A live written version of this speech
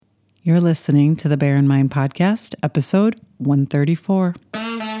You're listening to the Bear in Mind Podcast, episode 134. A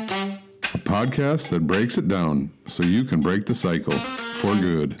podcast that breaks it down so you can break the cycle for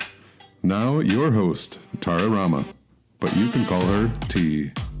good. Now, your host, Tara Rama, but you can call her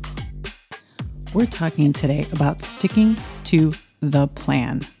T. We're talking today about sticking to the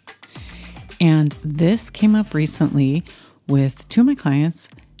plan. And this came up recently with two of my clients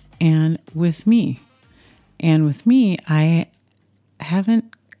and with me. And with me, I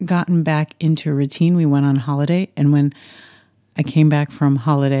haven't gotten back into a routine. We went on holiday, and when I came back from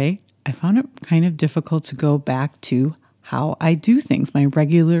holiday, I found it kind of difficult to go back to how I do things, my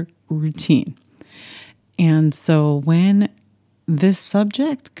regular routine. And so when this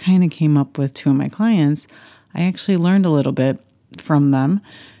subject kind of came up with two of my clients, I actually learned a little bit from them,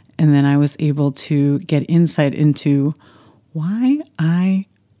 and then I was able to get insight into why I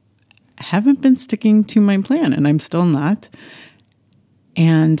haven't been sticking to my plan, and I'm still not.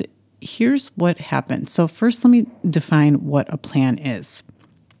 And here's what happened. So first, let me define what a plan is.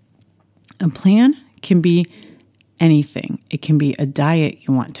 A plan can be anything. It can be a diet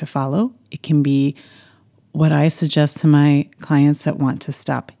you want to follow. It can be what I suggest to my clients that want to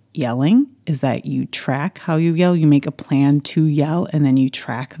stop yelling is that you track how you yell. You make a plan to yell, and then you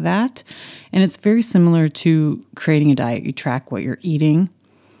track that. And it's very similar to creating a diet. You track what you're eating.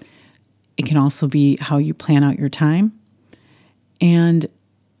 It can also be how you plan out your time. And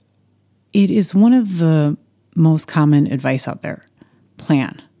it is one of the most common advice out there,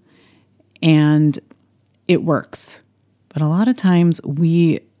 plan. And it works. But a lot of times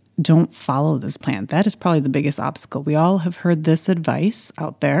we don't follow this plan. That is probably the biggest obstacle. We all have heard this advice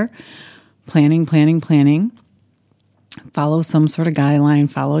out there, planning. Follow some sort of guideline,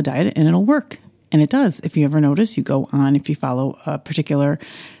 follow a diet, and it'll work. And it does. If you ever notice, you go on, if you follow a particular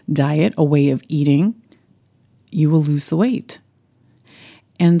diet, a way of eating, you will lose the weight.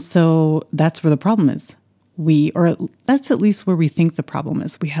 And so that's where the problem is. That's at least where we think the problem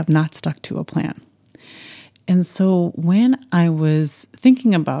is. We have not stuck to a plan. And so when I was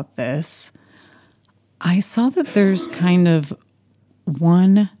thinking about this, I saw that there's kind of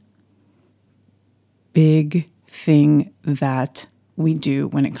one big thing that we do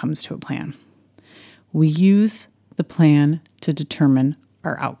when it comes to a plan. We use the plan to determine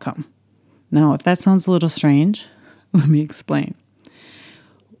our outcome. Now, if that sounds a little strange, let me explain.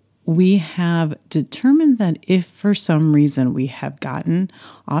 We have determined that if for some reason we have gotten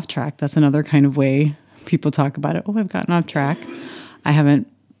off track, that's another kind of way people talk about it. Oh, I've gotten off track. I haven't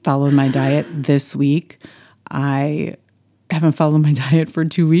followed my diet this week. I haven't followed my diet for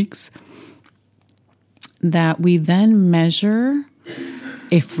 2 weeks. That we then measure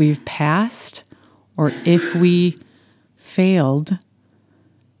if we've passed or if we failed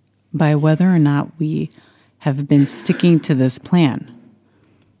by whether or not we have been sticking to this plan.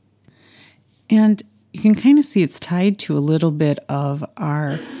 And you can kind of see it's tied to a little bit of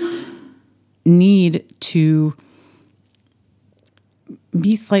our need to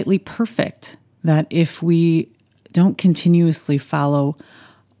be slightly perfect. That if we don't continuously follow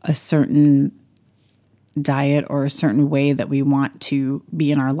a certain diet or a certain way that we want to be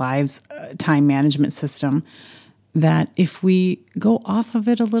in our lives, time management system, that if we go off of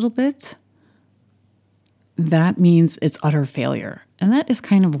it a little bit, that means it's utter failure. And that is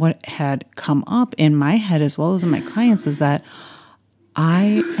kind of what had come up in my head as well as in my clients, is that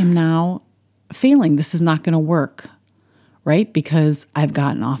I am now failing. This is not going to work, right? Because I've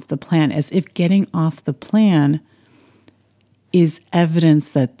gotten off the plan, as if getting off the plan is evidence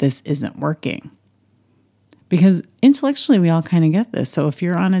that this isn't working. Because intellectually, we all kind of get this. So if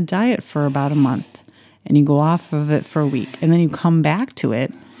you're on a diet for about a month and you go off of it for a week and then you come back to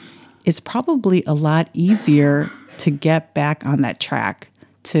it, it's probably a lot easier to get back on that track,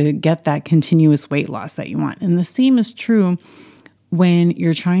 to get that continuous weight loss that you want. And the same is true when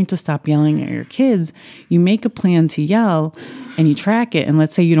you're trying to stop yelling at your kids. You make a plan to yell and you track it. And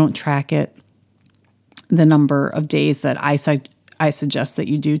let's say you don't track it the number of days that I suggest that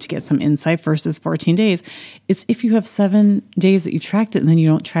you do to get some insight versus 14 days. It's if you have 7 days that you've tracked it and then you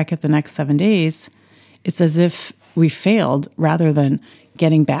don't track it the next 7 days, it's as if we failed rather than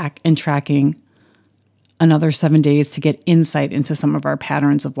getting back and tracking another 7 days to get insight into some of our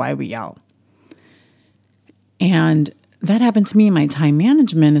patterns of why we yell. And that happened to me in my time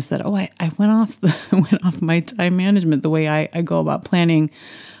management, is that, I went off my time management, the way I go about planning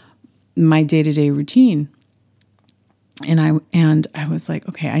my day-to-day routine. And I was like,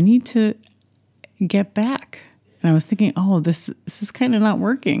 okay, I need to get back. And I was thinking, this is kind of not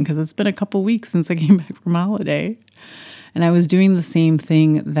working because it's been a couple weeks since I came back from holiday. And I was doing the same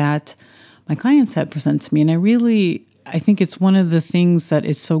thing that my clients had present to me. And I think it's one of the things that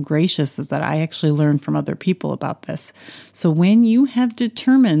is so gracious is that I actually learn from other people about this. So when you have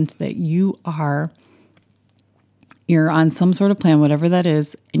determined that you're on some sort of plan, whatever that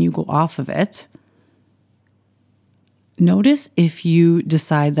is, and you go off of it, notice if you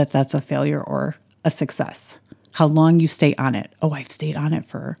decide that that's a failure or a success, how long you stay on it. Oh, I've stayed on it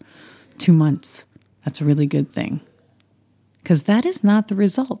for 2 months. That's a really good thing. Because that is not the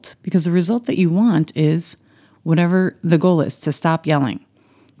result. Because the result that you want is whatever the goal is, to stop yelling,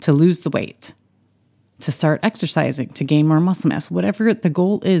 to lose the weight, to start exercising, to gain more muscle mass. Whatever the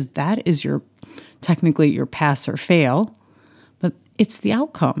goal is, that is technically your pass or fail. But it's the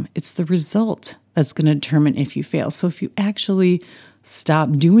outcome. It's the result that's going to determine if you fail. So if you actually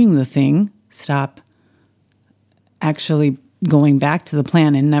stop doing the thing, stop actually going back to the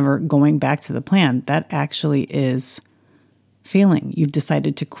plan and never going back to the plan, that actually is failing. You've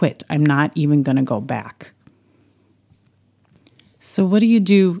decided to quit. I'm not even going to go back. So what do you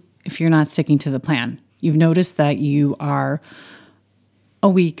do if you're not sticking to the plan? You've noticed that you are a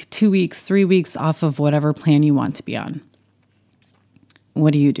week, 2 weeks, 3 weeks off of whatever plan you want to be on.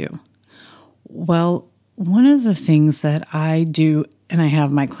 What do you do? Well, one of the things that I do, and I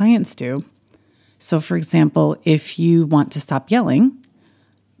have my clients do, so for example, if you want to stop yelling,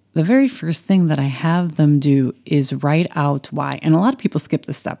 the very first thing that I have them do is write out why. And a lot of people skip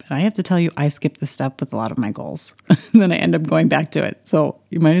this step. And I have to tell you, I skip this step with a lot of my goals. And then I end up going back to it. So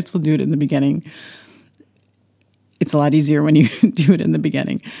you might as well do it in the beginning. It's a lot easier when you do it in the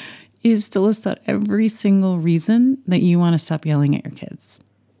beginning, is to list out every single reason that you want to stop yelling at your kids.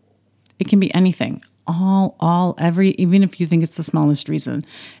 It can be anything. Even if you think it's the smallest reason.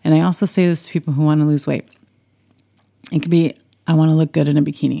 And I also say this to people who want to lose weight. It could be, I want to look good in a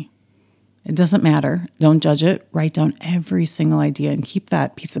bikini. It doesn't matter. Don't judge it. Write down every single idea and keep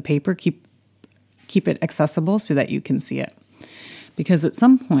that piece of paper, keep it accessible so that you can see it. Because at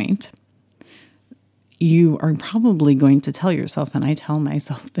some point, you are probably going to tell yourself, and I tell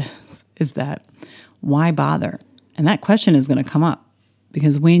myself this, is that why bother? And that question is going to come up.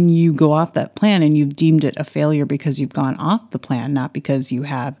 Because when you go off that plan and you've deemed it a failure because you've gone off the plan, not because you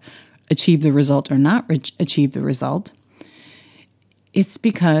have achieved the result or not achieved the result, it's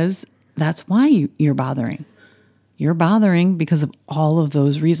because that's why you're bothering. You're bothering because of all of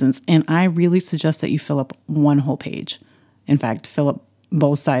those reasons. And I really suggest that you fill up one whole page. In fact, fill up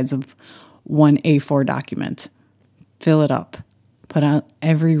both sides of one A4 document. Fill it up. Put out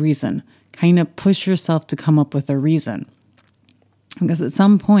every reason. Kind of push yourself to come up with a reason. Because at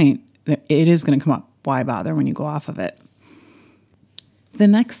some point, it is going to come up. Why bother when you go off of it? The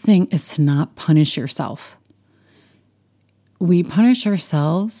next thing is to not punish yourself. We punish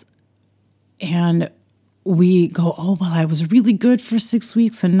ourselves and we go, oh, well, I was really good for 6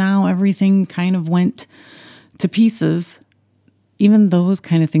 weeks and now everything kind of went to pieces. Even those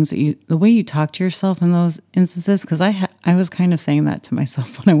kind of things the way you talk to yourself in those instances, because I was kind of saying that to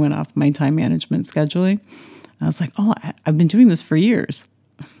myself when I went off my time management scheduling. I was like, oh, I've been doing this for years.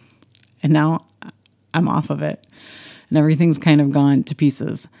 And now I'm off of it. And everything's kind of gone to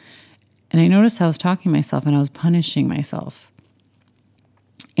pieces. And I noticed I was talking to myself and I was punishing myself.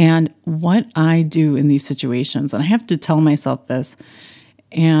 And what I do in these situations, and I have to tell myself this,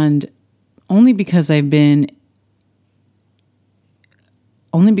 and only because I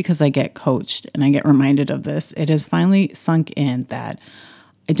get coached and I get reminded of this, it has finally sunk in that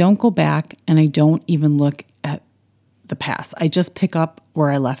I don't go back and I don't even look at the past. I just pick up where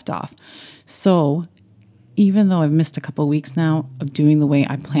I left off. So even though I've missed a couple of weeks now of doing the way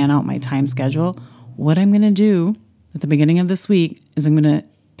I plan out my time schedule, what I'm going to do at the beginning of this week is I'm going to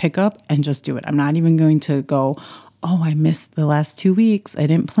pick up and just do it. I'm not even going to go, oh, I missed the last 2 weeks. I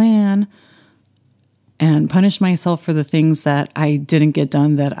didn't plan, and punish myself for the things that I didn't get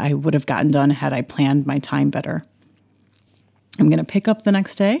done that I would have gotten done had I planned my time better. I'm going to pick up the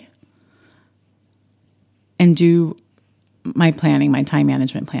next day and do my planning, my time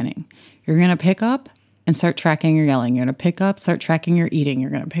management planning. You're going to pick up and start tracking your yelling. You're going to pick up, start tracking your eating.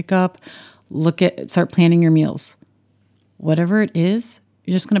 You're going to pick up, start planning your meals. Whatever it is,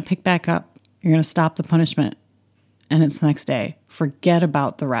 you're just going to pick back up. You're going to stop the punishment, and it's the next day. Forget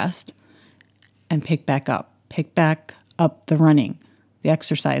about the rest and pick back up. Pick back up the running, the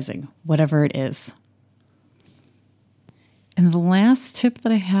exercising, whatever it is. And the last tip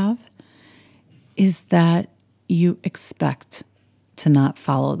that I have is that you expect to not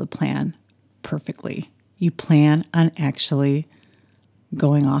follow the plan perfectly. You plan on actually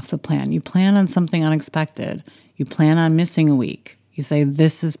going off the plan. You plan on something unexpected. You plan on missing a week. You say,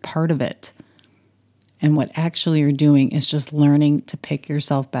 this is part of it. And what actually you're doing is just learning to pick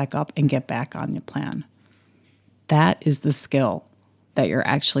yourself back up and get back on your plan. That is the skill that you're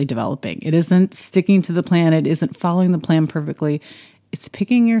actually developing. It isn't sticking to the plan. It isn't following the plan perfectly. It's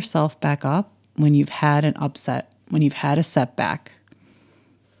picking yourself back up when you've had an upset, when you've had a setback.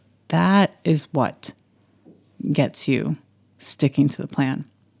 That is what gets you sticking to the plan.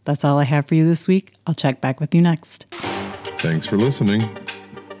 That's all I have for you this week. I'll check back with you next. Thanks for listening.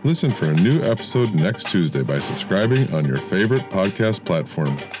 Listen for a new episode next Tuesday by subscribing on your favorite podcast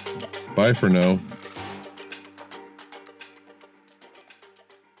platform. Bye for now.